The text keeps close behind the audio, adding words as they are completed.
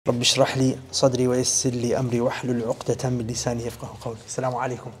رب اشرح لي صدري ويسر لي أمري واحلل عقدة من لساني يفقهوا قولي. Assalamu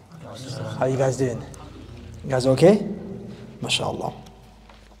alaikum. How you guys doing? You guys okay? MashaAllah.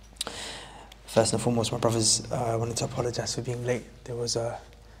 First and foremost, my brothers, I wanted to apologize for being late. There was an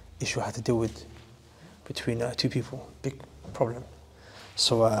issue I had to deal with between two people. Big problem.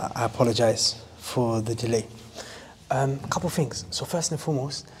 So I apologize for the delay. A couple of things. So first and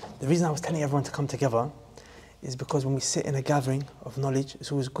foremost, the reason I was telling everyone to come together is because when we sit in a gathering of knowledge,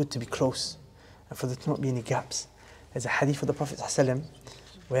 it's always good to be close and for there to not be any gaps. There's a hadith of the Prophet ﷺ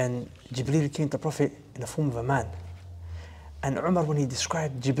when Jibreel came to the Prophet in the form of a man. And Umar, when he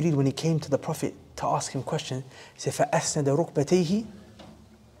described Jibreel, when he came to the Prophet to ask him questions, he said, فَأَسْنَدَ رُكْبَتَيْهِ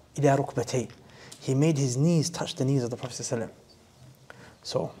إِلَى رُكْبَتَيْهِ. He made his knees touch the knees of the Prophet ﷺ.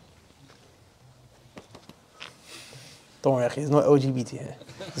 So, don't worry, there's no LGBT here.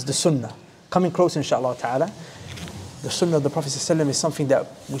 It's the Sunnah. Coming close, inshaAllah ta'ala. The Sunnah of the Prophet ﷺ is something that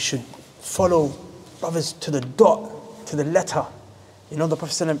we should follow, brothers, to the dot, to the letter. You know, the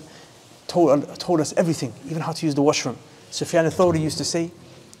Prophet ﷺ told us everything, even how to use the washroom. Sufyan al-Thawri used to say,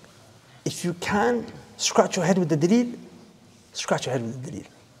 if you can scratch your head with the dalil, scratch your head with the dalil.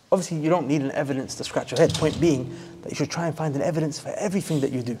 Obviously, you don't need an evidence to scratch your head. Point being that you should try and find an evidence for everything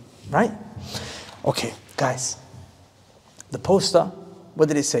that you do, right? Okay, guys. The poster, what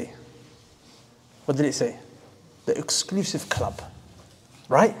did it say? What did it say? The exclusive club,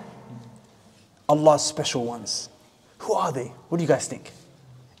 right? Allah's special ones. Who are they? What do you guys think?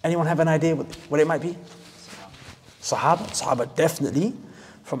 Anyone have an idea what it might be? Sahaba. Sahaba definitely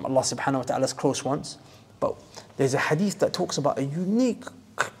from Allah subhanahu wa ta'ala's close ones. But there's a hadith that talks about a unique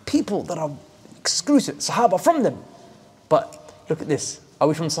people that are exclusive. Sahaba from them. But look at this. Are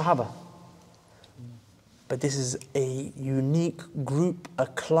we from Sahaba? But this is a unique group, a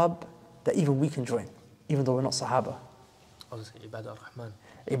club that even we can join, even though we're not Sahaba. Ibad al-Rahman.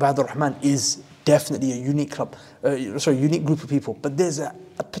 Ibad al-Rahman is definitely a unique club, unique group of people. But there's a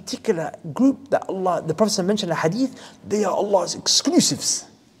particular group that Allah, the Prophet mentioned in a hadith, they are Allah's exclusives.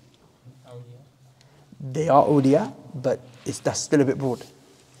 Awliya. They are awliya, but that's still a bit broad.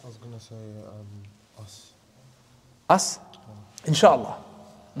 I was going to say us. Us? Inshallah.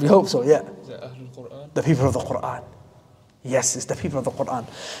 We hope so, yeah. Is it Ahlul Quran? The people of the Quran. Yes, it's the people of the Quran.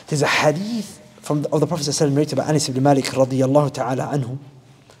 There's a hadith of the Prophet ﷺ narrated by Anas ibn Malik radiyallahu ta'ala anhu.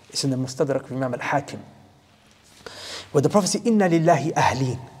 It's in the Mustadrak of Imam al-Hakim. Where the Prophet said, Inna lillahi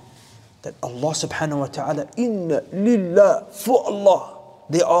ahlin. That Allah subhanahu wa ta'ala, Inna lillah, for Allah.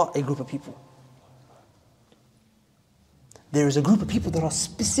 They are a group of people. There is a group of people that are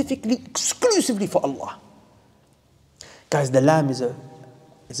specifically, exclusively for Allah. Guys, the lamb is a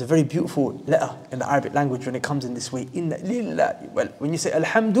very beautiful letter in the Arabic language when it comes in this way. Inna lillah. Well, when you say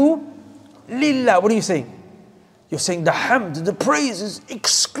alhamdu lillah, what are you saying? You're saying the hamd, the praise is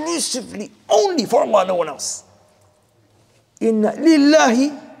exclusively only for Allah, no one else. Inna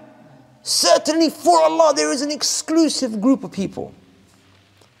lillahi, certainly for Allah there is an exclusive group of people.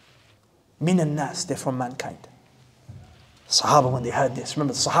 Minan nas, they're from mankind. Sahaba, when they heard this,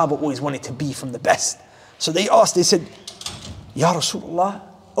 remember the Sahaba always wanted to be from the best. So they asked, they said, Ya Rasulullah,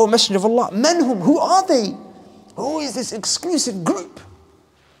 O Messenger of Allah, manhum, who are they? Who is this exclusive group?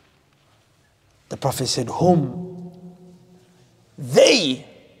 The Prophet said, they,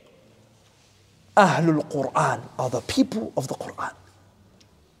 Ahlul Quran, are the people of the Quran.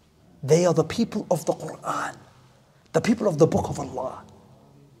 They are the people of the Quran, the people of the book of Allah.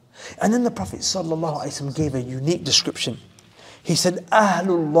 And then the Prophet ﷺ gave a unique description. He said,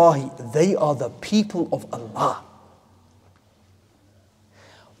 Ahlullahi, they are the people of Allah.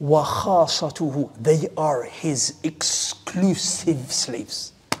 وَخَاصَتُهُ, they are his exclusive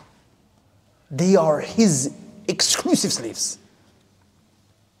slaves. They are his exclusive slaves.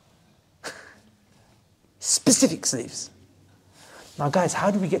 Specific slaves. Now guys,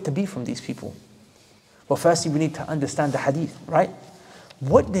 how do we get to be from these people? Well, firstly, we need to understand the hadith, right?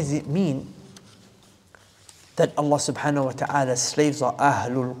 What does it mean that Allah subhanahu wa ta'ala's slaves are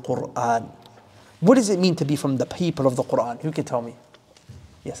Ahlul Quran? What does it mean to be from the people of the Quran? Who can tell me?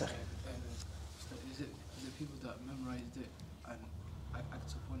 Yes, sir. Is it the people that memorized it and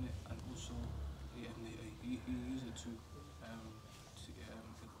act upon it and also you use it to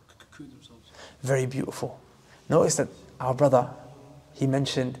cocoon themselves? Very beautiful. Notice that our brother, he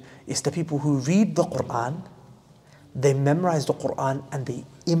mentioned, it's the people who read the Quran, they memorize the Quran and they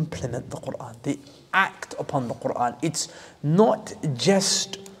implement the Quran. They act upon the Quran. It's not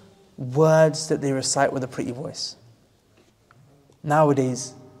just words that they recite with a pretty voice.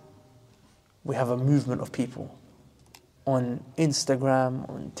 Nowadays, we have a movement of people on Instagram,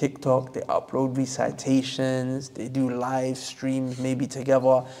 on TikTok, they upload recitations, they do live streams maybe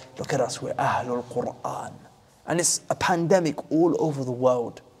together. Look at us, we're Ahlul Quran. And it's a pandemic all over the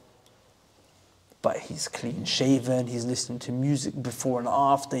world. But he's clean shaven, he's listening to music before and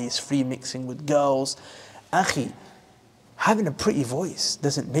after, he's free mixing with girls. Akhi, having a pretty voice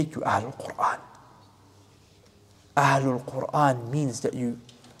doesn't make you Ahlul Quran. Ahlul Quran means that you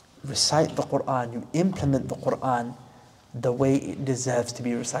recite the Quran, you implement the Quran the way it deserves to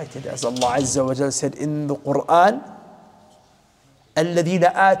be recited. As Allah Azza wa Jalla said in the Quran,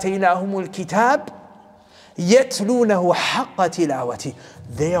 الَّذِينَ آتَيْنَاهُمُ الْكِتَابِ يَتْلُونَهُ حَقَّ تِلَاوَتِهِ.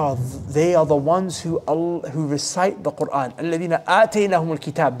 They are the ones who recite the Quran. الَّذِينَ آتَيْنَاهُمُ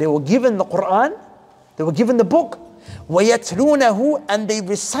الْكِتَابِ. They were given the Quran, they were given the book. وَيَتْلُونَهُ, and they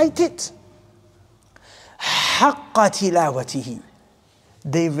recite it. حَقَّ تِلَاوَتِهِ.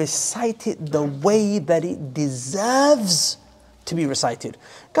 They recite it the way that it deserves to be recited.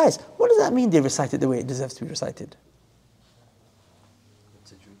 Guys, what does that mean, they recite it the way it deserves to be recited?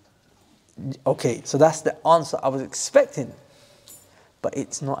 Okay, so that's the answer I was expecting. But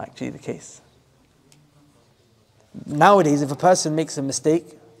it's not actually the case. Nowadays, if a person makes a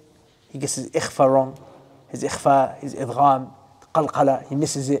mistake, he gets his ikhfa wrong, his ikhfa, his idgham, qalqala, he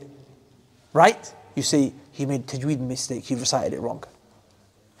misses it. Right? You say, he made tajweed mistake, he recited it wrong.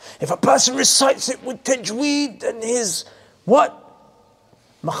 If a person recites it with tajweed and his, makharij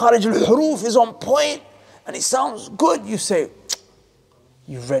al-huruf is on point and it sounds good, you say,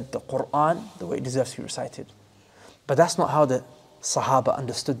 you've read the Quran the way it deserves to be recited. But that's not how the Sahaba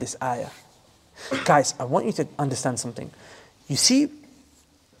understood this ayah. Guys, I want you to understand something. You see,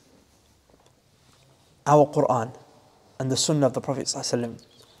 our Quran and the Sunnah of the Prophet ﷺ,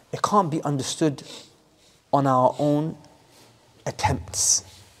 it can't be understood on our own attempts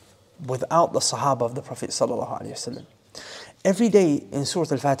without the Sahaba of the Prophet ﷺ. Every day in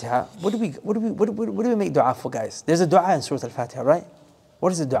Surah Al-Fatiha, what do we make dua for, guys? There's a dua in Surah Al-Fatiha, right?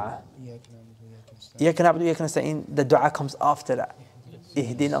 What is the dua? إِيَّاكَ نَعْبُدُ وَإِيَّاكَ نَسْتَعِينُ. The dua comes after that.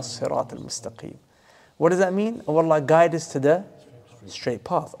 إِهْدِنَا الصِّرَاطَ الْمُسْتَقِيمِ. What does that mean? Oh Allah, guide us to the straight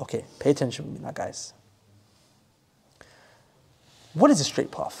path. Okay, pay attention with me now, guys. What is a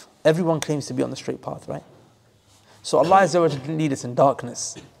straight path? Everyone claims to be on the straight path, right? So Allah Azza wa Jalla didn't lead us in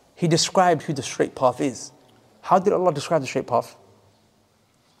darkness. He described who the straight path is. How did Allah describe the straight path?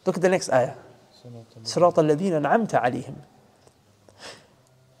 Look at the next ayah. صِرَاطَ الَّذِينَ أَنْعَمْتَ عَلَيْهِمْ.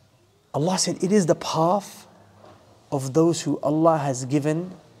 Allah said, it is the path of those who Allah has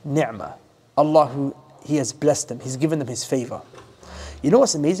given ni'mah. Allah who He has blessed them. He's given them His favor. You know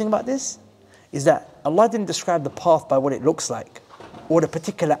what's amazing about this? Is that Allah didn't describe the path by what it looks like or the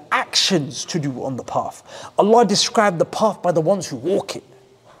particular actions to do on the path. Allah described the path by the ones who walk it.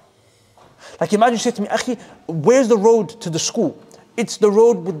 Like imagine you say to me, Akhi, where's the road to the school? It's the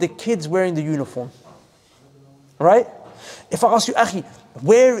road with the kids wearing the uniform. Right? If I ask you, Akhi,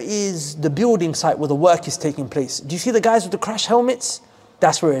 where is the building site where the work is taking place? Do you see the guys with the crash helmets?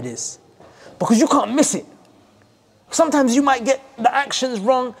 That's where it is. Because you can't miss it. Sometimes you might get the actions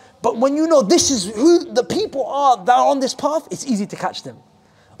wrong, but when you know this is who the people are that are on this path, it's easy to catch them.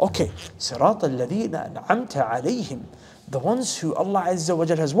 Okay, صِرَاطَ الَّذِينَ أَنْعَمْتَ عَلَيْهِمْ. The ones who Allah Azza wa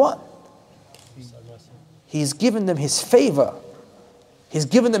Jalla has what? He's given them His favor. He's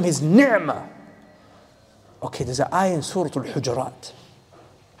given them His ni'mah. Okay, there's an ayah in Surah Al-Hujurat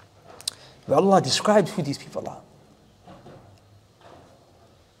where Allah describes who these people are.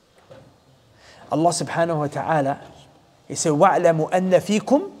 Allah subhanahu wa ta'ala, He said, وَاعْلَمُوا أَنَّ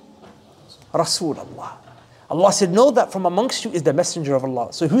فِيكُمْ رَسُولَ اللَّهِ. Allah said, know that from amongst you is the messenger of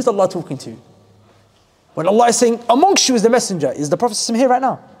Allah. So who's Allah talking to? When Allah is saying, amongst you is the messenger, is the Prophet here right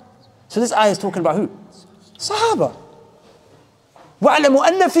now? So this ayah is talking about who? Sahaba. وَاعْلَمُوا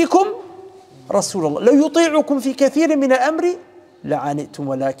أَنَّ فِيكُمْ رَسُولَ اللَّهِ لَوْ يُطِيعُكُمْ فِي كَثِيرٍ مِنَ الْأَمْرِ لَعَنِئْتُمْ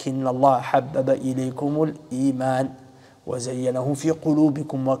وَلَكِنَّ اللَّهَ حَبَّبَ إِلَيْكُمُ الْإِيمَانَ وَزَيَّنَهُ فِي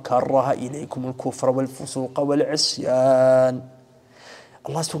قُلُوبِكُمْ وَكَرَّهَ إِلَيْكُمُ الْكُفْرَ وَالْفُسُوقَ وَالْعِصْيَانَ.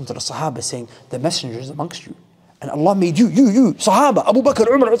 Allah is talking to the Sahaba saying, the messenger is amongst you. And Allah made you, Sahaba, Abu Bakr,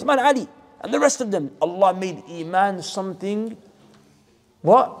 Umar, Uthman, Ali, and the rest of them. Allah made Iman something,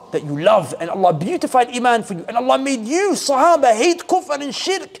 what? That you love. And Allah beautified Iman for you. And Allah made you, Sahaba, hate kufr and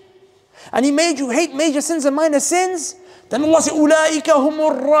shirk. And He made you hate major sins and minor sins. Then Allah said, أُولَٰئِكَ هُمُ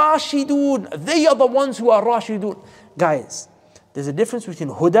الرَّاشِدُونَ. They are the ones who are rashidun. Guys, there's a difference between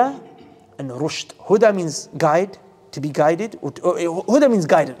huda and rushd. Huda means guide, to be guided. Huda means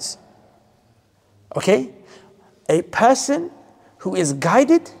guidance. Okay? A person who is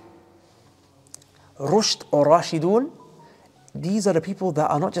guided, rushd or rashidun, these are the people that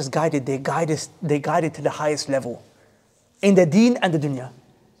are not just guided, they're guided to the highest level. in the deen and the dunya.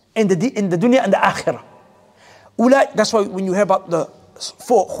 In the dunya and the akhirah. That's why when you hear about the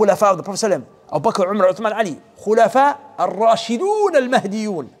four khulafa of the Prophet ﷺ, Abu Bakr, Umar, Uthman, Ali, khulafa al-rashidun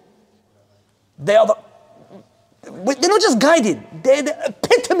al-mahdiyun. They're not just guided, they're the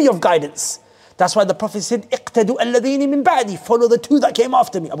epitome of guidance. That's why the Prophet said, اقتدوا الذين من بعدي, follow the two that came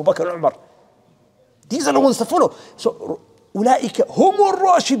after me, Abu Bakr and Umar. These are the ones to follow. So, أولئك هم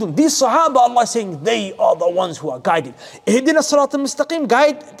الراشدون. These Sahaba, Allah is saying, they are the ones who are guided. اهدنا الصراط المستقيم,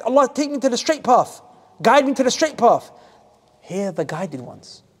 guide, Allah take me to the straight path. Guide me to the straight path. Here are the guided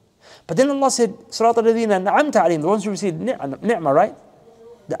ones. But then Allah said, صراط الذين أنعمت عليهم, the ones who received ni'mah, right?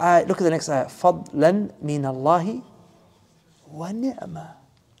 The ayah, look at the next ayah. فضلا من الله ونعمة.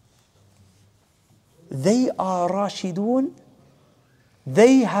 They are Rashidun.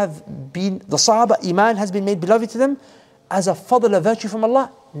 They have been, the Sahaba, Iman has been made beloved to them as a fadl, a virtue from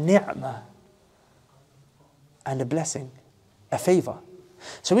Allah, ni'mah, and a blessing, a favor.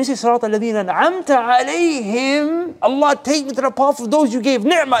 So when you say, صراط الذين أنعمت عليهم, Allah take me to the path of those you gave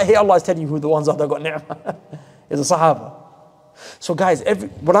ni'mah. Here Allah is telling you who the ones are that got ni'mah. It's the Sahaba. So guys,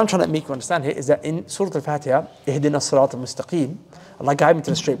 what I'm trying to make you understand here is that in Surah Al-Fatiha, اهدنا الصراط المستقيم, Allah guide me to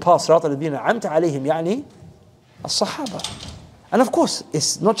the straight path. صراط الذين أنعمت عليهم يعني الصحابة. And of course,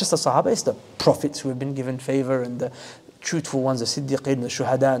 it's not just the Sahaba, it's the prophets who have been given favor and the truthful ones, the Siddiqeen, the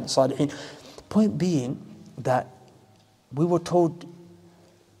Shuhada, and the Salihin. Point being that we were told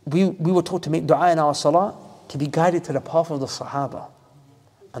to make dua in our salah to be guided to the path of the Sahaba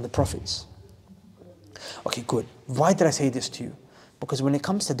and the prophets. Okay, good. Why did I say this to you? Because when it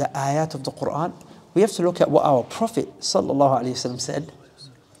comes to the ayat of the Quran, we have to look at what our Prophet sallallahu alaihi wasallam said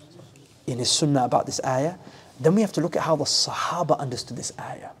in his sunnah about this ayah. Then we have to look at how the Sahaba understood this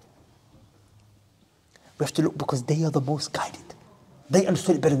ayah. We have to look because they are the most guided. They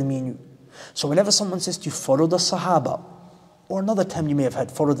understood it better than me and you. So whenever someone says to you, follow the Sahaba, or another term you may have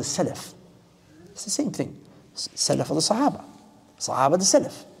heard, follow the Salaf. It's the same thing. Salaf of the Sahaba. Sahaba the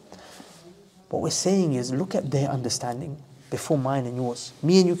Salaf. What we're saying is, look at their understanding before mine and yours.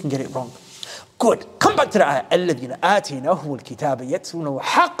 Me and you can get it wrong. Good. Come back to the ayah. الَّذِينَ آتَيْنَاهُمُ الْكِتَابَ يَتْلُونَهُ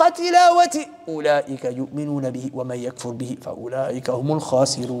حَقَّ تِلَاوَتِهِ أُولَٰئِكَ يُؤْمِنُونَ بِهِ وَمَن يَكْفُرْ بِهِ فَأُولَٰئِكَ هُمُ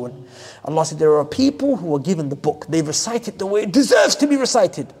الْخَاسِرُونَ. Allah said there are people who are given the book. They recite it the way it deserves to be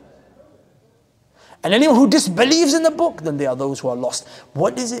recited. And anyone who disbelieves in the book, then they are those who are lost.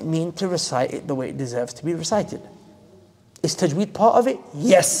 What does it mean to recite it the way it deserves to be recited? Is tajweed part of it?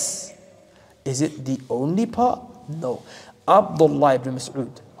 Yes. Is it the only part? No. Abdullah ibn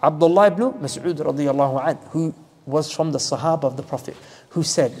Mas'ud radiyallahu anhu, who was from the Sahaba of the Prophet, who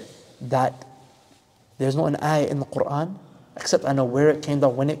said that there's not an ayah in the Quran except I know where it came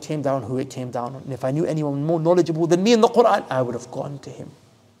down, when it came down, who it came down on. And if I knew anyone more knowledgeable than me in the Quran, I would have gone to him.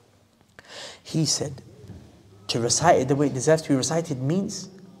 He said, to recite it the way it deserves to be recited means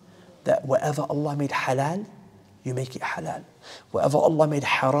that whatever Allah made halal, you make it halal. Whatever Allah made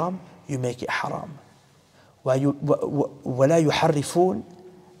haram, you make it haram. وَلَا يُحَرِّفُونَ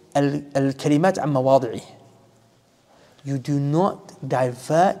الْكَلِمَاتِ عَنْ مَوَاضِعِهِ. You do not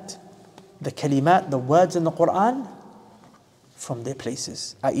divert the kalimat, the words in the Quran, from their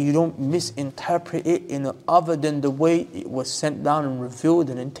places. You don't misinterpret it in other than the way it was sent down and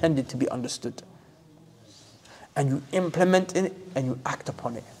revealed and intended to be understood. And you implement it and you act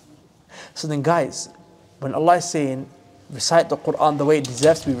upon it. So then guys, when Allah is saying, recite the Quran the way it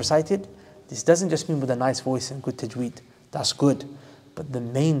deserves to be recited, this doesn't just mean with a nice voice and good tajweed. That's good. But the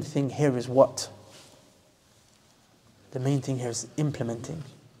main thing here is what? The main thing here is implementing,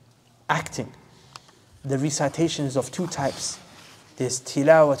 acting. The recitation is of two types. There's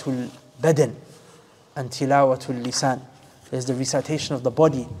tilawatul badan and tilawatul lisan. There's the recitation of the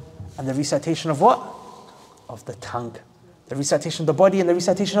body and the recitation of what? Of the tongue. The recitation of the body and the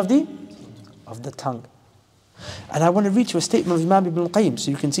recitation of the tongue. And I want to read you a statement of Imam Ibn Qayyim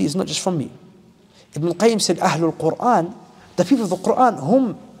so you can see it's not just from me. Ibn Qayyim said, Ahlul Quran, the people of the Quran,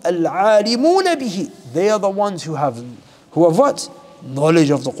 hum al-alimuna bihi. They are the ones who have what?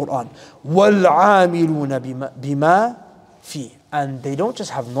 Knowledge of the Quran. Wal-amiluna bima fi. And they don't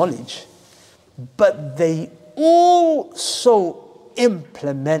just have knowledge, but they also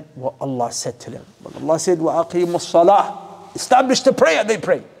implement what Allah said to them. When Allah said, وَأَقِيمُوا الصَّلَاةِ, establish the prayer, they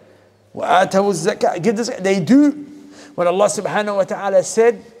pray. وَآتَوُوا الزَّكَاةِ, give the zakah, they do. When Allah subhanahu wa ta'ala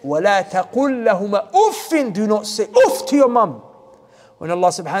said, وَلَا تَقُلْ لَهُمَا أُفٍّ, do not say uff to your mum. When Allah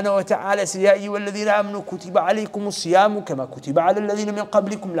subhanahu wa ta'ala said, يَا أَيُّهَا الَّذِينَ آمَنُوا كُتِبَ عَلَيْكُمُ الصِّيَامُ كَمَا كُتِبَ عَلَى الَّذِينَ مِنْ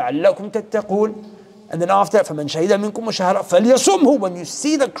قَبْلِكُمْ لَعَلَّكُمْ تَتَّقُونَ. And then after that, فَمَنْ شَهِدَ مِنْكُمُ الشَّهْرَ فَلْيَصُمْهُ. When you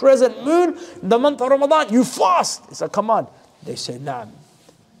see the crescent moon, the month of Ramadan, you fast. It's a command. They say, نعم.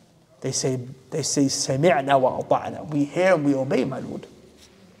 They say سَمِعْنَا وَأَطَعْنَا. We hear and we obey, my Lord.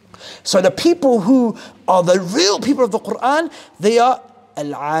 So the people who are the real people of the Quran, they are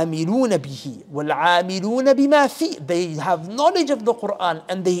العاملون به والعاملون بما فيه. They have knowledge of the Quran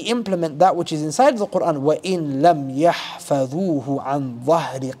and they implement that which is inside the Quran. وَإِن لَمْ يَحْفَظُوهُ عَنْ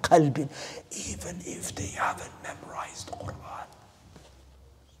ظَهْرِ قَلْبٍ. Even if they haven't memorized the Quran.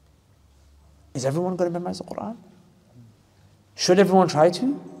 Is everyone going to memorize the Quran? Should everyone try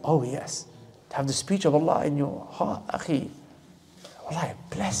to? Oh yes. To have the speech of Allah in your heart, akhi. Wallahi,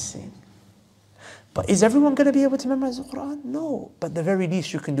 blessing. But is everyone going to be able to memorize the Quran? No. But the very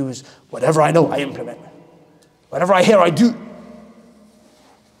least you can do is, whatever I know, I implement. Whatever I hear, I do.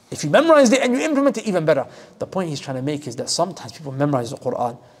 If you memorized it and you implement it, even better. The point he's trying to make is that sometimes people memorize the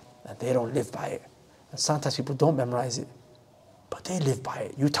Quran and they don't live by it. And sometimes people don't memorize it, but they live by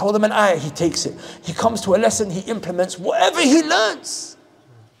it. You tell them an ayah, he takes it. He comes to a lesson, he implements whatever he learns.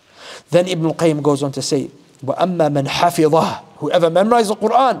 Then Ibn al-Qayyim goes on to say, وَأَمَّا مَنْ حَفِظَهُ. Whoever memorizes the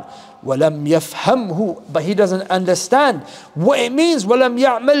Quran, وَلَمْ يَفْهَمْهُ, but he doesn't understand what it means, وَلَمْ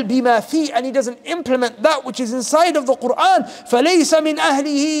يَعْمَلْ بِمَا فِيهِ, and he doesn't implement that which is inside of the Quran, فَلَيْسَ مِنْ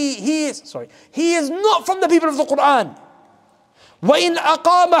أَهْلِهِ. He is not from the people of the Quran. وَإِنْ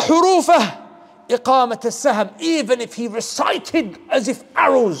أَقَامَ حُرُوفَهُ إِقَامَةَ السَّهَمِ. Even if he recited as if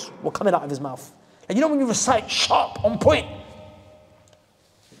arrows were coming out of his mouth. And you know when you recite sharp, on point.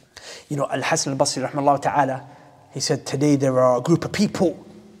 You know, Al-Hasan al-Basri rahimahullah ta'ala, he said, today there are a group of people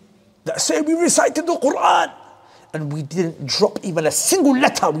that say we recited the Quran and we didn't drop even a single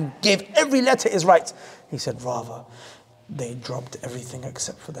letter. We gave every letter is right. He said, rather, they dropped everything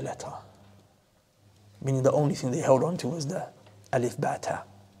except for the letter. Meaning the only thing they held on to was the alif ba ta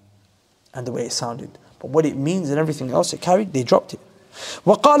and the way it sounded. But what it means and everything else it carried, they dropped it.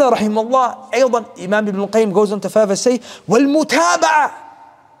 وقال رحمه الله أيضا, Imam Ibn al-Qayyim goes on to further say, والمتابعة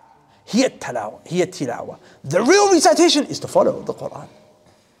هي التلاوة. The real recitation is to follow the Quran.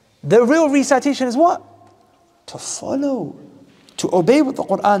 The real recitation is what? To follow, to obey what the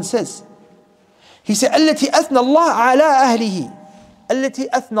Quran says. He said, التي أثنى الله على أهله. التي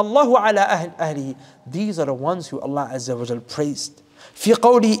أثنى الله على أهله. These are the ones who Allah Azza wa Jal praised. في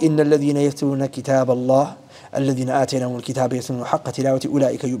قوله إن الذين يتلون كتاب الله الذين آتيناهم الكتاب يتلون حق تلاوة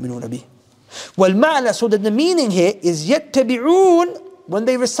أولئك يؤمنون به. والمعنى, so that the meaning here is يتبعون, when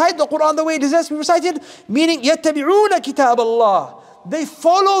they recite the Quran the way it deserves to be recited, meaning يتبعون كتاب الله. They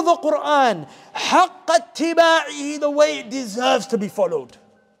follow the Quran حق اتباعه, the way it deserves to be followed.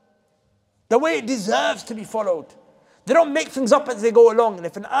 The way it deserves to be followed. They don't make things up as they go along. And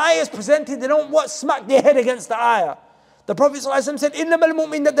if an ayah is presented, they don't smack their head against the ayah. The Prophet ﷺ said, إِنَّمَا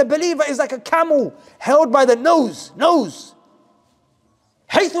الْمُؤْمِنَ, that the believer is like a camel held by the nose.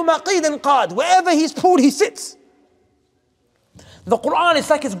 حَيْثُمَا قِيدٍ قَادٍ. Wherever he's pulled, he sits. The Quran is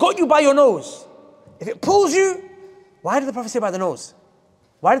like it's got you by your nose. If it pulls you, why did the Prophet say by the nose?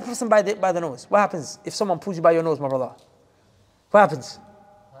 Why did the Prophet say by the nose? What happens if someone pulls you by your nose, my brother? What happens?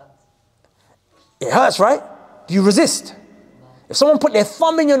 It hurts, right? Do you resist? If someone put their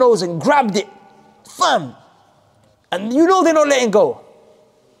thumb in your nose and grabbed it, thumb, and you know they're not letting go,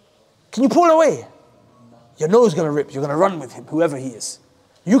 can you pull away? Your nose is going to rip. You're going to run with him, whoever he is.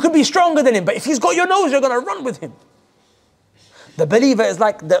 You could be stronger than him, but if he's got your nose, you're going to run with him. The believer is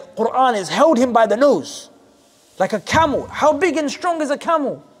like the Quran has held him by the nose, like a camel. How big and strong is a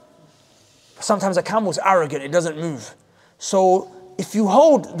camel? Sometimes a camel is arrogant, it doesn't move. So if you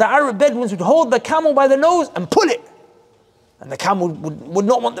hold, the Arab Bedouins would hold the camel by the nose and pull it. And the camel would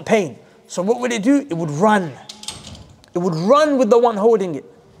not want the pain. So what would it do? It would run. It would run with the one holding it.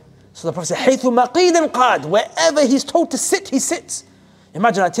 So the Prophet said, حَيْثُ مَقِيدٍ قَادٍ. Wherever he's told to sit, he sits.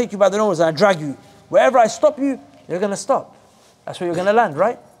 Imagine I take you by the nose and I drag you. Wherever I stop you, you're going to stop. That's where you're going to land,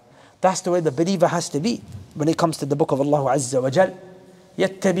 right? That's the way the believer has to be when it comes to the book of Allah Azza wa Jal.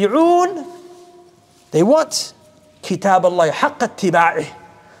 يَتَّبِعُونَ. They what? كتاب الله حق اتباعه.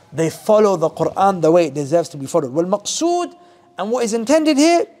 They follow the Quran the way it deserves to be followed. والمقصود, and what is intended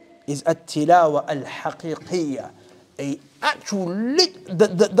here is التلاوة الحقيقية. A actual,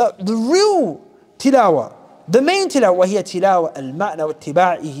 the real tilawa, the main tilawa, وهي تلاوة المعنى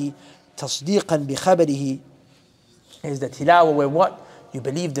واتباعه تصديقا بخبره, is the tilawa where what? You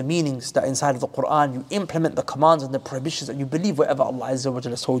believe the meanings that are inside of the Quran, you implement the commands and the prohibitions, and you believe whatever Allah Azza wa Jalla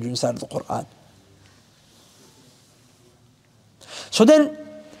has told you inside of the Quran. So then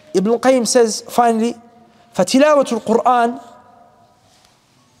Ibn al-Qayyim says finally, فَتِلَاوَةُ الْقُرْآنِ,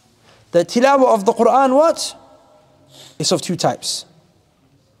 the tilawa of the Quran, what? It's of two types.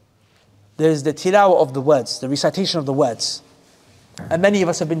 There's the tilawa of the words, the recitation of the words. And many of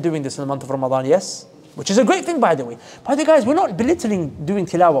us have been doing this in the month of Ramadan, yes? which is a great thing, by the way. By the way, guys, we're not belittling doing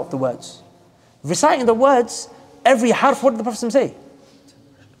tilawah of the words. Reciting the words, every harf, what did the Prophet say?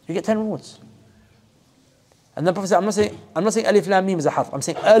 You get 10 rewards. And the Prophet said, I'm not saying alif, lam, mim is a harf. I'm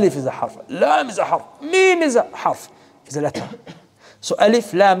saying alif is a harf, lam is a harf, mim is a harf, is a letter. So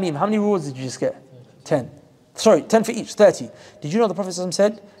alif, lam, mim, how many rewards did you just get? 10. Sorry, 10 for each, 30. Did you know the Prophet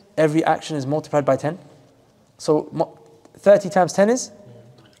said every action is multiplied by 10? So 30 times 10 is?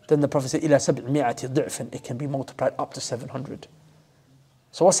 Then the Prophet said, إِلَى سَبْعِمِائَةِ ضِعْفٍ. It can be multiplied up to 700.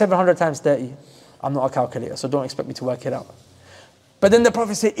 So what's 700 times 30? I'm not a calculator, so don't expect me to work it out. But then the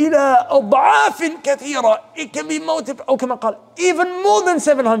Prophet said, إِلَى أَضْعَافٍ كَثِيرًا. It can be multiplied, or كما قال, even more than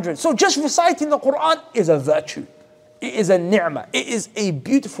 700. So just reciting the Quran is a virtue. It is a ni'mah. It is a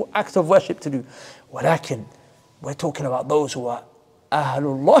beautiful act of worship to do. ولكن, we're talking about those who are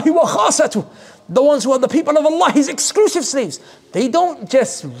Ahlullah wa khasatuh, the ones who are the people of Allah, His exclusive slaves. They don't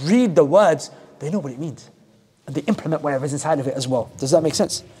just read the words, they know what it means. And they implement whatever is inside of it as well. Does that make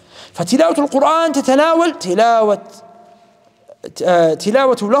sense? فَتِلَاوَةُ الْقُرْآنِ تَتَنَاوَلْ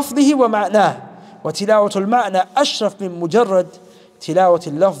تِلَاوَةُ لَفْظِهِ وَمَعْنَاهِ وَتِلَاوَةُ الْمَعْنَى أَشْرَفْ مِنْ مُجَرَّدْ تِلَاوَةِ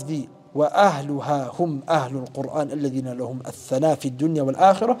اللَّفْظِ وأهلها هم أهل القرآن الذين لهم الثناء في الدنيا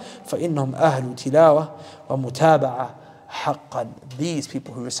والآخرة فإنهم أهل تلاوة ومتابعة حقا. These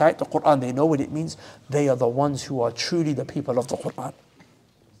people who recite the Quran, they know what it means. They are the ones who are truly the people of the Quran.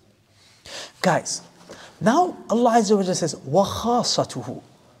 Guys, now Allah Azza wa Jalla says وَخَاصَتُهُ.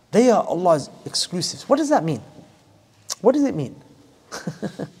 They are Allah's exclusives. What does that mean? What does it mean?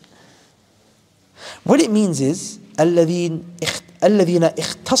 What it means is الذين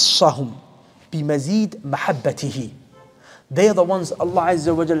اختصهم بمزيد محبته. They are the ones Allah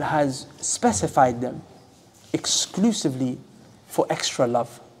Azza wa Jalla has specified them exclusively for extra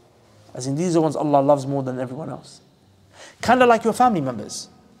love. As in, these are the ones Allah loves more than everyone else. Kind of like your family members.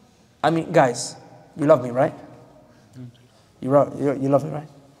 I mean, guys, you love me, right? You love me, right?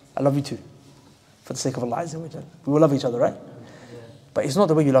 I love you too. For the sake of Allah Azza wa Jalla. We will love each other, right? But it's not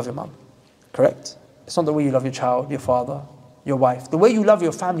the way you love your mom. Correct? It's not the way you love your child, your father, your wife. The way you love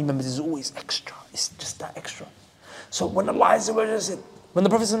your family members is always extra. It's just that extra. So when Allah Azza wa Jalla said, when the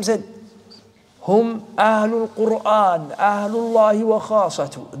Prophet said, Hum ahlul Quran, ahlullahi wa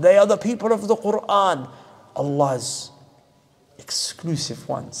khasatu. They are the people of the Quran, Allah's exclusive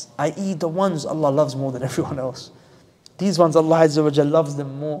ones, i.e. the ones Allah loves more than everyone else. These ones Allah Azza wa Jalla loves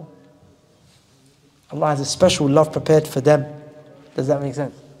them more. Allah has a special love prepared for them. Does that make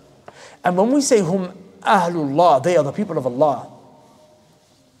sense? And when we say Hum ahlullah, they are the people of Allah.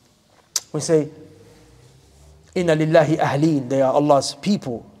 We say Inna lillahi ahleen, they are Allah's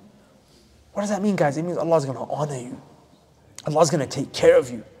people. What does that mean, guys? It means Allah is going to honor you. Allah is going to take care of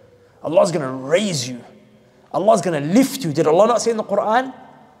you. Allah is going to raise you. Allah is going to lift you. Did Allah not say in the Quran?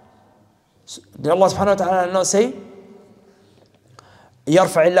 Did Allah subhanahu wa ta'ala not say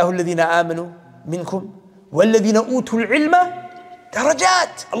يَرْفَعِ اللَّهُ الَّذِينَ آمَنُوا مِنْكُمْ وَالَّذِينَ أُوتُوا الْعِلْمَ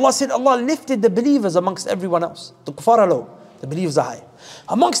darajat. Allah said Allah lifted the believers amongst everyone else. The kuffar are low, the believers are high.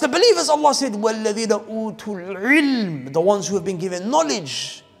 Amongst the believers, Allah said وَالَّذِينَ أُوتُوا الْعِلْمَ, the ones who have been given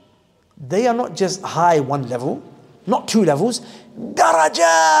knowledge. They are not just high one level, not two levels.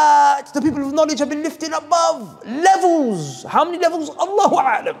 Darajat, the people of knowledge have been lifted above levels. How many levels? Allahu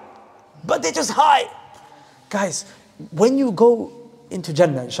a'lam. But they're just high. Guys, when you go into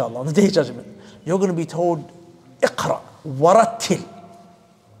Jannah, inshallah, on the Day of Judgment, you're going to be told, Iqra, warattil,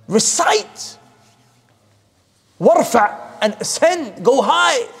 recite, warfa, and ascend, go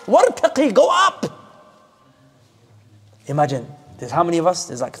high, wartaqi, go up. Imagine, there's how many of us?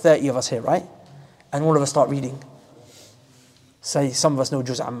 There's like 30 of us here, right? And all of us start reading. Say, some of us know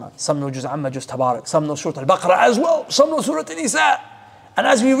Juz Amma, some know Juz Amma, Juz Tabarak, some know Surah Al-Baqarah as well, some know Surah Al-Nisa. And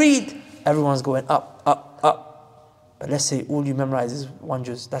as we read, everyone's going up, up, up. But let's say all you memorize is one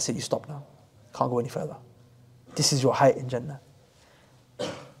Juz, that's it, you stop now. Can't go any further. This is your height in Jannah.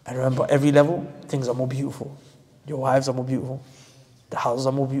 And remember, every level, things are more beautiful. Your wives are more beautiful. The houses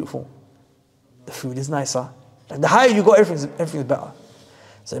are more beautiful. The food is nicer. Like the higher you go, everything's better.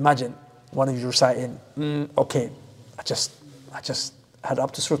 So imagine one of you reciting, okay, I just had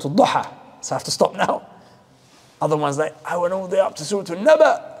up to Surah Al-Duha, so I have to stop now. Other ones like, I went all the way up to Surah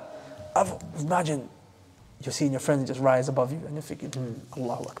Al-Naba. Imagine you're seeing your friends just rise above you and you're thinking,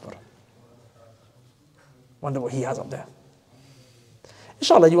 Allahu Akbar. Wonder what he has up there.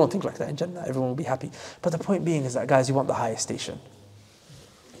 Inshallah, you won't think like that in Jannah. Everyone will be happy. But the point being is that, guys, you want the highest station.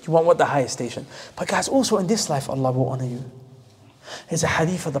 You want what? The highest station. But guys, also in this life, Allah will honor you. There's a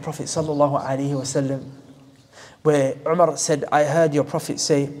hadith of the Prophet sallallahu alaihi wasallam where Umar said, I heard your Prophet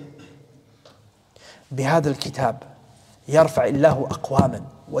say, بهذا الكتاب يرفع الله أقواما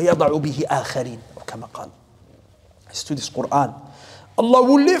ويضع به آخرين. كما قال. It's through this Quran. Allah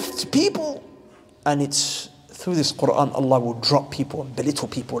will lift people, and it's through this Quran Allah will drop people and belittle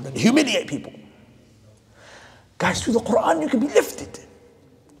people and humiliate people. Guys, through the Quran you can be lifted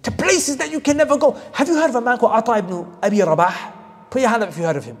to places that you can never go. Have you heard of a man called Ata ibn Abi Rabah? Put your hand up if you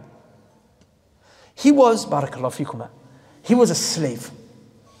heard of him. He was, barakallahu fikuma, he was a slave.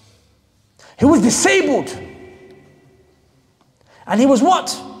 He was disabled. And he was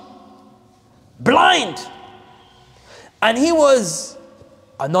what? Blind. And he was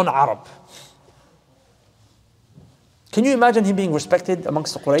a non-Arab. Can you imagine him being respected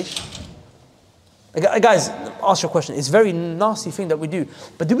amongst the Quraysh? Guys, ask your question. It's a very nasty thing that we do.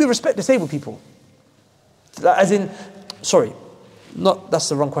 But do we respect disabled people? As in, sorry, that's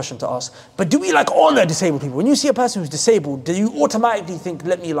the wrong question to ask. But do we honor disabled people? When you see a person who's disabled, do you automatically think,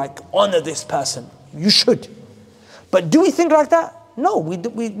 let me honor this person? You should. But do we think like that? No, we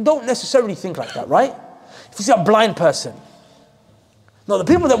don't necessarily think like that, right? If you see a blind person, no, the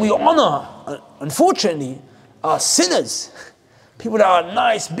people that we honor, unfortunately, are sinners. People that are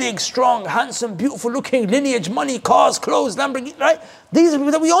nice, big, strong, handsome, beautiful looking, lineage, money, cars, clothes, Lamborghini, right? These are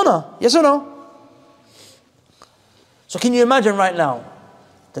people that we honor. Yes or no? So can you imagine right now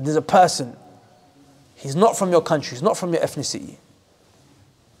that there's a person, he's not from your country, he's not from your ethnicity.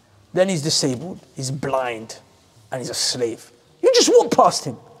 Then he's disabled, he's blind, and he's a slave. You just walk past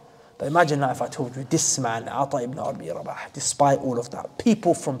him. But imagine now if I told you this man, Ata ibn Abi Rabah, despite all of that,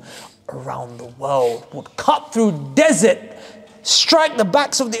 people from around the world would cut through desert, strike the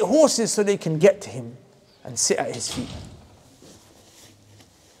backs of their horses so they can get to him and sit at his feet.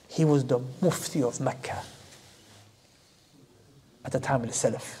 He was the Mufti of Mecca at the time of the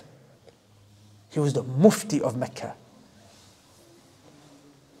Salaf. He was the Mufti of Mecca.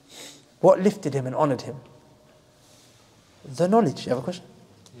 What lifted him and honored him? The knowledge. You have a question?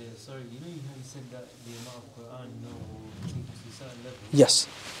 Yeah, sorry. You know how you said that the amount of Quran, will take you to a certain level? Yes.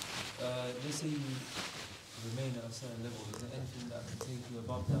 Let's say you remain at a certain level. Is there anything that can take you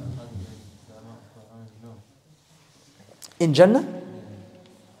above that other than the amount of Quran In Jannah?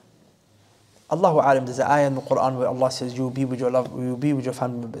 Allahu Alam, there's an ayah in the Quran where Allah says you will be with your love, you will be with your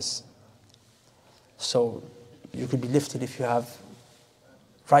family members. So you could be lifted if you have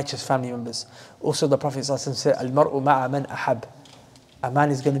righteous family members. Also the Prophet said, Al-mar'u ma'a man ahab. A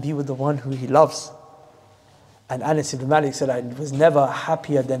man is going to be with the one who he loves. And Anas ibn Malik said, I was never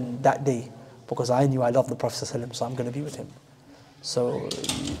happier than that day because I knew I loved the Prophet ﷺ, so I'm going to be with him. So,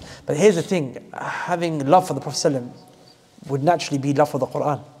 but here's the thing, having love for the Prophet ﷺ would naturally be love for the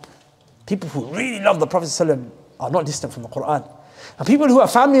Quran. People who really love the Prophet ﷺ are not distant from the Quran. And people who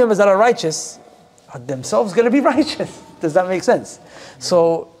have family members that are righteous are themselves going to be righteous. Does that make sense?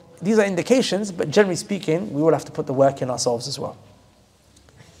 So these are indications, but generally speaking, we will have to put the work in ourselves as well.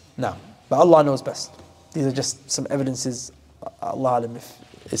 Now, but Allah knows best. These are just some evidences. Allah alam if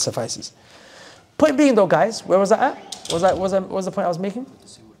it suffices. Point being though, guys, where was that at? What was the point I was making?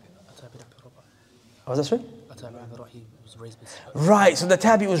 Was that right? Right, so the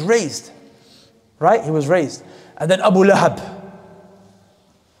Tabi was raised. Right, he was raised. And then Abu Lahab,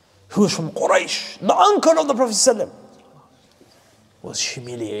 who was from Quraysh, the uncle of the Prophet ﷺ, was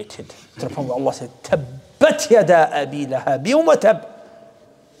humiliated. To the point where Allah said, Tabbat yada Abi Lahab wa tab.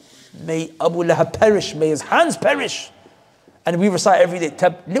 May Abu Lahab perish, may his hands perish. And we recite every day,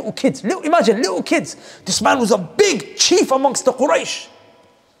 little kids, imagine little kids. This man was a big chief amongst the Quraysh.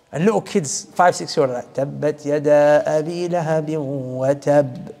 And little kids, 5-6-year-old, like, Tabbat yada Abi Lahab wa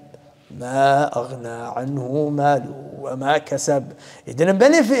tab. Ma aghna anhu malu wa ma kasab. It didn't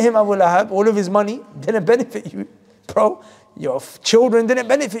benefit him, Abu Lahab. All of his money didn't benefit you. Bro, your children didn't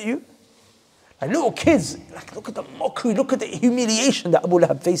benefit you. And little kids, look at the mockery, look at the humiliation that Abu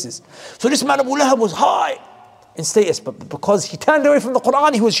Lahab faces. So this man Abu Lahab was high in status, but because he turned away from the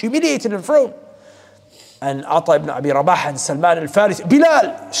Quran, he was humiliated and thrown. And Ata ibn Abi Rabah and Salman al-Farisi,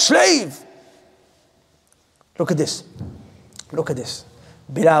 Bilal, slave. Look at this. Look at this.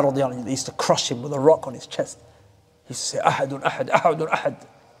 Bilal radiallahu anhu, they used to crush him with a rock on his chest. He used to say, Ahadun Ahad, Ahadun Ahad.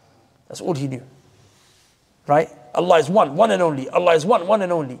 That's all he knew. Right? Allah is one, one and only. Allah is one, one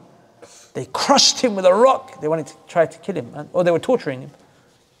and only. They crushed him with a rock. They wanted to try to kill him. Or they were torturing him.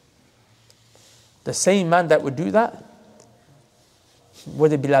 The same man that would do that, what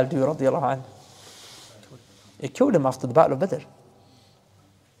did Bilal do, radiallahu anhu? He killed him after the Battle of Badr.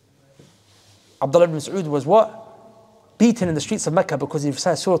 Abdullah ibn Mas'ud was what? Beaten in the streets of Mecca because he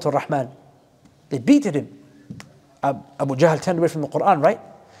recited Surah Al-Rahman. They beated him. Abu Jahl turned away from the Quran, right?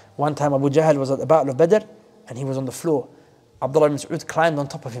 One time Abu Jahl was at the Battle of Badr and he was on the floor. Abdullah ibn Mas'ud climbed on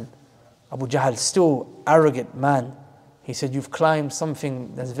top of him. Abu Jahl, still arrogant man. He said, you've climbed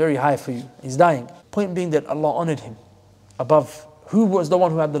something that's very high for you. He's dying. Point being that Allah honored him above. Who was the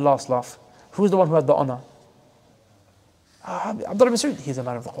one who had the last laugh? Who was the one who had the honor? Abdullah bin Mas'ud, he's a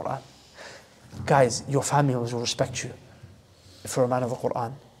man of the Quran. Guys, your family will respect you if you're a man of the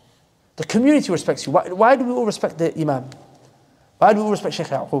Quran. The community respects you. Why do we all respect the Imam? Why do we all respect Shaykh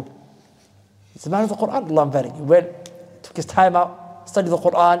Yaqub? He's a man of the Quran. Allah barik. He went, took his time out, studied the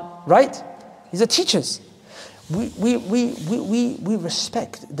Quran, right? He's a teacher. We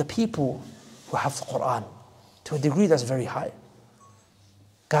respect the people who have the Quran to a degree that's very high.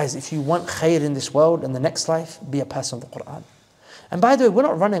 Guys, if you want khair in this world and the next life, be a person of the Quran. And by the way, we're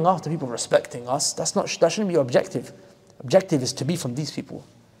not running after people respecting us. That shouldn't be your objective. Objective is to be from these people.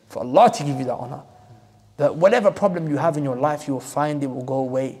 For Allah to give you that honor. That whatever problem you have in your life, you will find it will go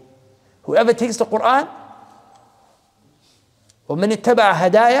away. Whoever takes the Quran, وَمَنِ اتَّبَعَ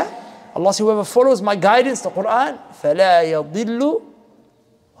هَدَايَا, Allah says, whoever follows my guidance, the Quran, فَلَا يَضِلُّ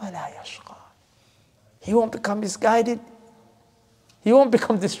وَلَا يَشْقَى. He won't become misguided. He won't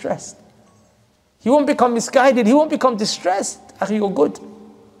become distressed. He won't become misguided. He won't become distressed. Akhi, you're good.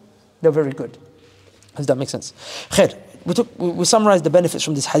 They're very good. Does that make sense? Khair. We summarized the benefits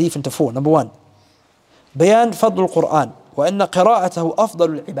from this hadith into 4. Number 1, بيان فضل القرآن وأن قراءته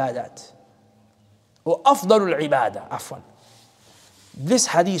أفضل العبادات وأفضل العبادة عفوا. This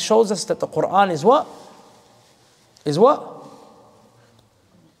hadith shows us that the Quran is what? Is what?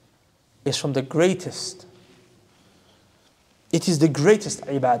 Is from the greatest. It is the greatest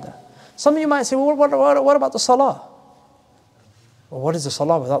ibadah. Some of you might say, well, what about the salah? Well, what is the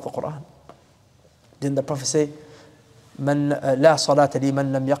salah without the Quran? Didn't the Prophet say, لا صلاة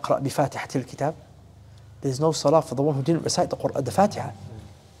لمن لم يقرأ بفاتحة الكتاب? There's no salah for the one who didn't recite the Quran, the Fatiha.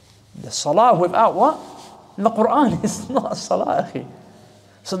 The salah without what? The Quran is not a salah, akhi.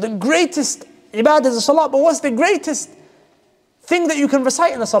 So the greatest ibadah is the salah, but what's the greatest thing that you can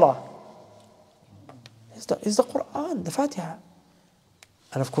recite in the salah? Is the Quran, the Fatiha.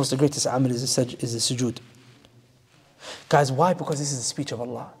 And of course the greatest amal is the sujood. Guys, why? Because this is the speech of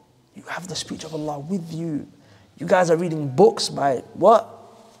Allah. You have the speech of Allah with you. You guys are reading books by what?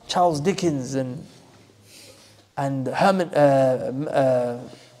 Charles Dickens and Herman,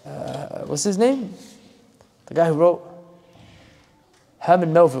 what's his name? The guy who wrote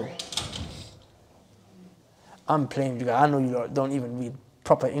Herman Melville. I'm playing you guys. I know you don't even read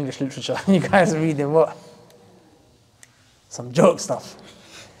proper English literature. You guys are reading what? Some joke stuff.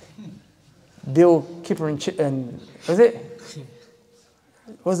 Bill Kipper and was it?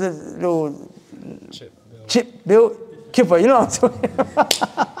 Was it little Chip Bill Kipper? You know what I'm talking about?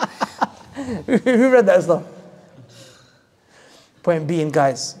 Who read that stuff? Point being,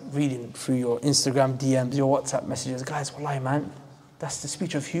 guys, reading through your Instagram DMs, your WhatsApp messages, guys, wallahi man, that's the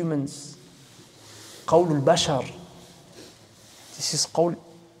speech of humans. قول البشر. This is قول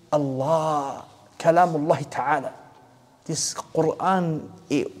Allah, كلام الله تعالى. This Quran,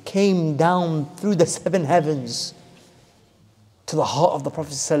 it came down through the 7 heavens to the heart of the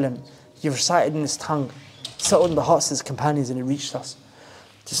Prophet ﷺ. He recited in his tongue, settled in the hearts of his companions, and it reached us.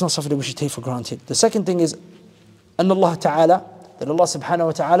 This is not something that we should take for granted. The second thing is, أن الله تعالى, that Allah subhanahu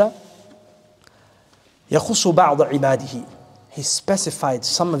wa ta'ala, يخص بعض عباده. He specified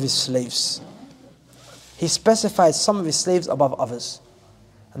some of his slaves. He specified some of his slaves above others.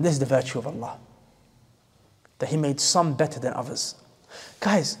 And this is the virtue of Allah, that He made some better than others.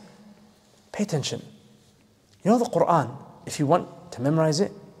 Guys, pay attention. You know the Quran, if you want to memorize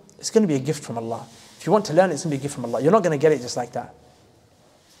it, it's going to be a gift from Allah. If you want to learn it, it's going to be a gift from Allah. You're not going to get it just like that.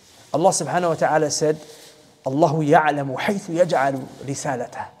 Allah subhanahu wa ta'ala said, Allahu ya'lamu haythu yaj'alu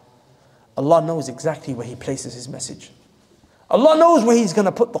risalatah. Allah knows exactly where He places His message. Allah knows where He's going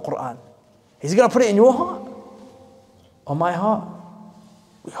to put the Quran. He's going to put it in your heart or my heart.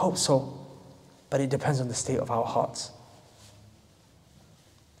 We hope so. But it depends on the state of our hearts.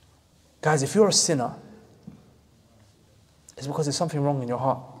 Guys, if you're a sinner, it's because there's something wrong in your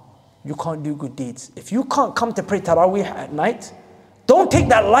heart. You can't do good deeds. If you can't come to pray Taraweeh at night, don't take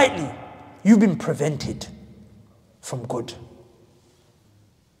that lightly. You've been prevented from good.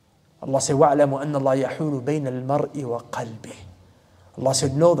 Allah said, وَاعْلَمُوا أَنَّ اللَّهَ يَحُولُ بَيْنَ الْمَرْءِ وَقَلْبِهِ. Allah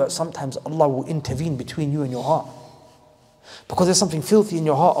said, know that sometimes Allah will intervene between you and your heart. Because there's something filthy in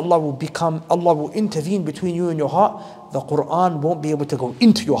your heart, Allah will intervene between you and your heart. The Quran won't be able to go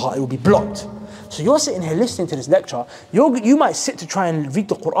into your heart, it will be blocked. So you're sitting here listening to this lecture, you might sit to try and read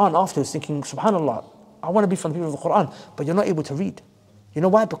the Quran afterwards thinking, subhanAllah, I want to be from the people of the Quran, but you're not able to read. You know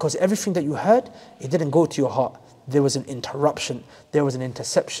why? Because everything that you heard, it didn't go to your heart. There was an interruption, there was an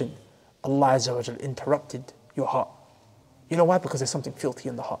interception. Allah Azza wa Jal interrupted your heart. You know why? Because there's something filthy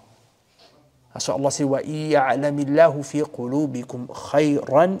in the heart. That's what Allah says, وَإِن يَعْلَمِ اللَّهُ فِي قُلُوبِكُمْ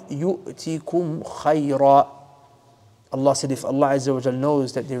خَيْرًا يُؤْتِكُمْ خَيْرًا. Allah said, if Allah Azza wa Jal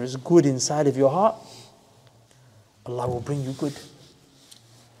knows that there is good inside of your heart, Allah will bring you good.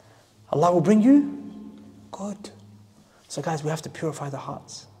 Allah will bring you good. So guys, we have to purify the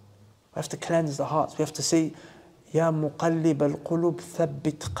hearts. We have to cleanse the hearts. We have to say, يَا مُقَلِّبَ الْقُلُوبِ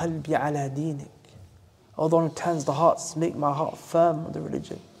ثَبِّتْ قَلْبِي عَلَى دِينِكَ. O the one who turns the hearts, make my heart firm on the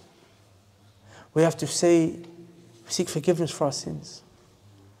religion. We have to say, seek forgiveness for our sins.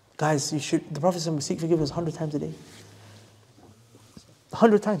 Guys, the Prophet said we seek forgiveness 100 times a day.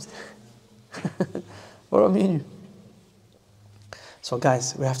 100 times. What do I mean? So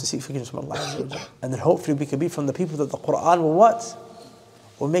guys, we have to seek forgiveness from Allah Azza wa Jalla. And then hopefully we can be from the people that the Quran will what?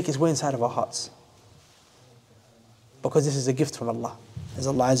 Will make its way inside of our hearts. Because this is a gift from Allah. As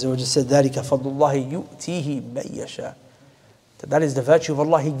Allah Azza wa Jalla said, ذَلِكَ فَضْلُ اللَّهِ يُؤْتِيهِ مَن يَشَاءُ. That is the virtue of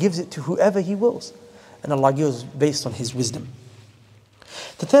Allah. He gives it to whoever He wills. And Allah gives based on His wisdom.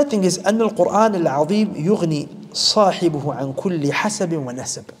 The third thing is أن القرآن العظيم يغني صاحبه عن كل حسب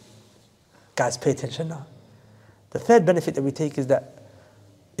ونسب. Guys, pay attention now. The third benefit that we take is that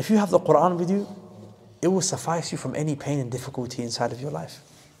if you have the Quran with you, it will suffice you from any pain and difficulty inside of your life.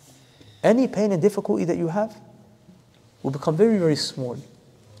 Any pain and difficulty that you have will become very, very small.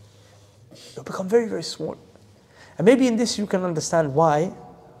 It will become very, very small. And maybe in this you can understand why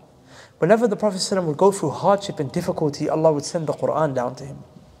whenever the Prophet ﷺ would go through hardship and difficulty, Allah would send the Quran down to him.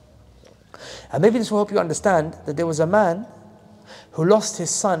 And maybe this will help you understand that there was a man who lost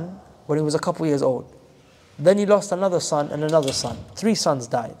his son when he was a couple years old. Then he lost another son and another son. 3 sons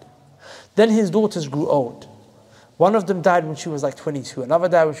died. Then his daughters grew old. One of them died when she was like 22. Another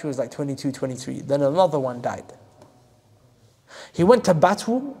died when she was like 22, 23. Then another one died. He went to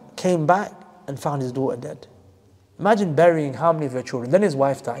battle, came back and found his daughter dead. Imagine burying how many of your children. Then his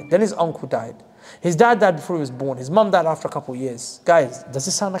wife died. Then his uncle died. His dad died before he was born. His mum died after a couple of years. Guys, does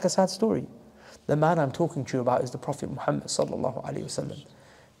this sound like a sad story? The man I'm talking to you about is the Prophet Muhammad sallallahu alaihi wasallam.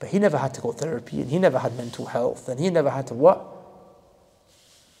 But he never had to go therapy, and he never had mental health, and he never had to what?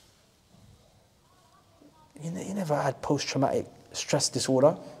 He never had post-traumatic stress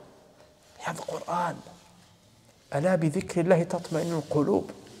disorder. He had the Quran. أَلَا بِذِكْرِ اللَّهِ تَطْمَئِنُّ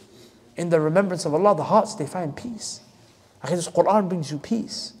الْقُلُوبِ. In the remembrance of Allah, the hearts, they find peace. This Quran brings you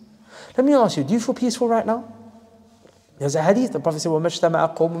peace. Let me ask you, do you feel peaceful right now? There's a hadith, the Prophet said,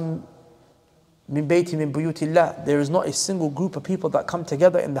 وَمَجْتَمَعَ قَوْمٌ مِنْ بَيْتِ مِنْ بُيُوتِ اللَّهِ. There is not a single group of people that come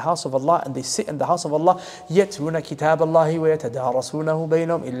together in the house of Allah and they sit in the house of Allah, يَتْلُونَ كِتَابَ اللَّهِ وَيَتَدَارَسُونَهُ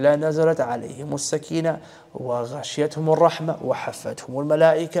بَيْنَهُمْ إِلَّا نَزَلَتْ عَلَيْهِمُ السَّكِينَةُ وَغَشِيَتْهُمُ الرَّحْمَةُ وَحَفَّتْهُمُ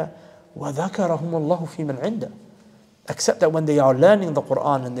الْمَلَائِكَةُ وَذَكَرَهُمُ اللَّهُ فِي مَنْ عِنْدَهُ. Except that when they are learning the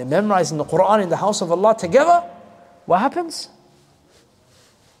Quran and they're memorizing the Quran in the house of Allah together, what happens?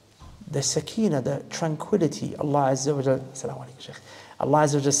 The sakina, the tranquility, Allah Azza wa Jalla, Allah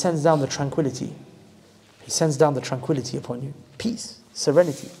Azza wa Jalla sends down the tranquility. He sends down the tranquility upon you. Peace,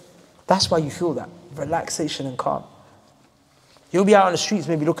 serenity. That's why you feel that. Relaxation and calm. You'll be out on the streets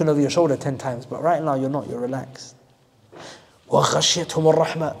maybe looking over your shoulder 10 times, but right now you're not, you're relaxed. وَغَشِيَتْهُمُ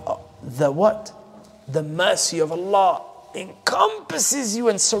الرَّحْمَةُ. The what? The mercy of Allah encompasses you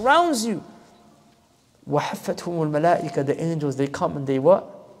and surrounds you. وَحَفَّتْهُمُ الْمَلَائِكَةُ. The angels, they come and they what?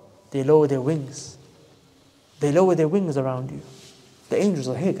 They lower their wings. They lower their wings around you. The angels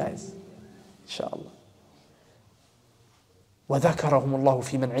are here, guys. Inshallah. وَذَكَرَهُمُ اللَّهُ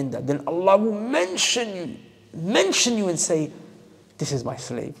فِي مَنْ عِنْدَهُ. Then Allah will mention you and say, this is my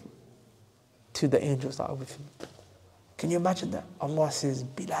slave, to the angels that are with him. Can you imagine that? Allah says,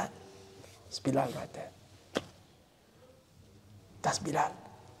 Bilal. It's Bilal right there. That's Bilal.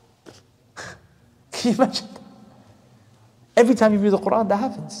 Can you imagine that? Every time you read the Quran, that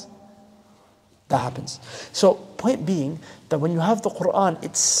happens. That happens. So, point being that when you have the Quran,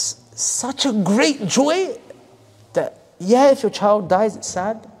 it's such a great joy that, yeah, if your child dies, it's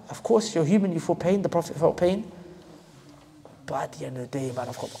sad. Of course, you're human, you feel pain. The Prophet felt pain. But at the end of the day, man,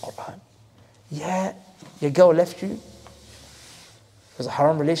 I've got the Quran. Yeah, your girl left you. It was a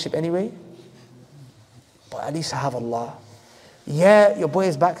haram relationship anyway. But at least I have Allah. Yeah, your boy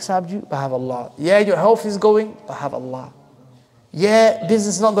has backstabbed you, but I have Allah. Yeah, your health is going, but I have Allah. Yeah,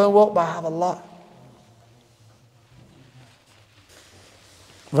 business is not going well, but I have Allah.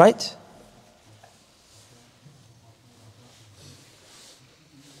 Right?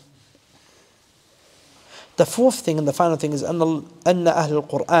 The fourth thing and the final thing is أن أهل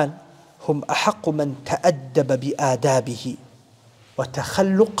القرآن هم أحق من تأدب بآدابه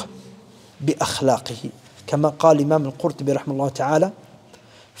وتخلق بأخلاقه. كما قال الإمام القرطبي رحمه الله تعالى: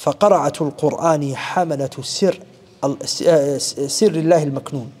 فقرعة القرآن حملة سر الله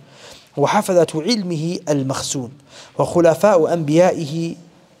المكنون وحفظة علمه المخزون وخلفاء أنبيائه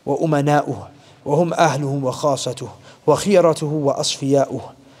وأمناؤه وهم أهله وخاصته وخيرته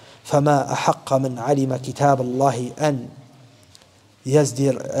وأصفياؤه فما أحق من علم كتاب الله أن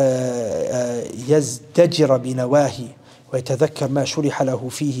يزدجر بنواهي ويتذكر ما شرح له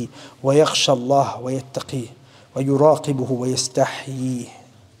فيه ويخشى الله ويتقيه ويراقبه ويستحييه.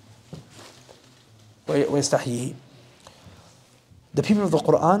 The people of the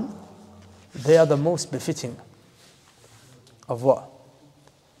Quran, they are the most befitting of what?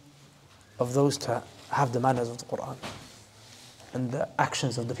 Of those to have the manners of the Quran and the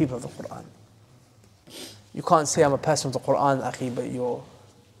actions of the people of the Quran. You can't say I'm a person of the Quran, akhi, but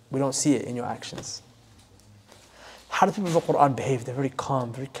we don't see it in your actions. How do people of the Quran behave? They're very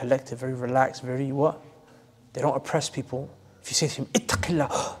calm, very collected, very relaxed, very what? They don't oppress people. If you say to him,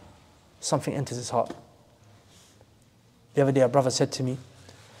 ittaqillah, something enters his heart. The other day a brother said to me,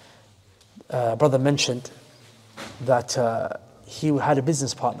 a brother mentioned that he had a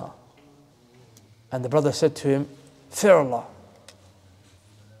business partner. And the brother said to him, fear Allah.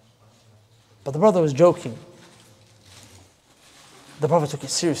 But the brother was joking. The brother took it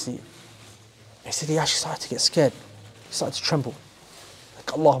seriously. He said he actually started to get scared. He started to tremble. Like,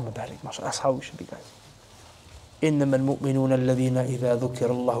 Allahumma barik, mashallah. That's how we should be, guys. إنما المؤمنون الذين إذا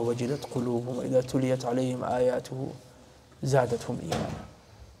ذكر الله وجلت قلوبهم وإذا تليت عليهم آياته زادتهم إيمانا.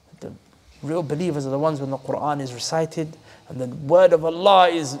 The real believers are the ones when the Quran is recited and the word of Allah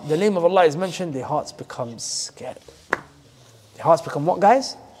is, the name of Allah is mentioned, their hearts become scared. Their hearts become what,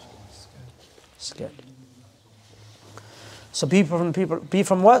 guys? Scared. So be from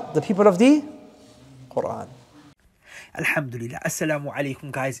what? The people of the Quran. Alhamdulillah. Assalamu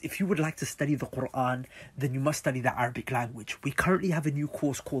alaikum, guys. If you would like to study the Quran, then you must study the Arabic language. We currently have a new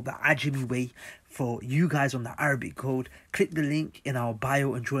course called the Ajami Way for you guys on the Arabic code. Click the link in our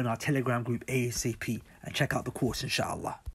bio and join our Telegram group ASAP and check out the course, inshallah.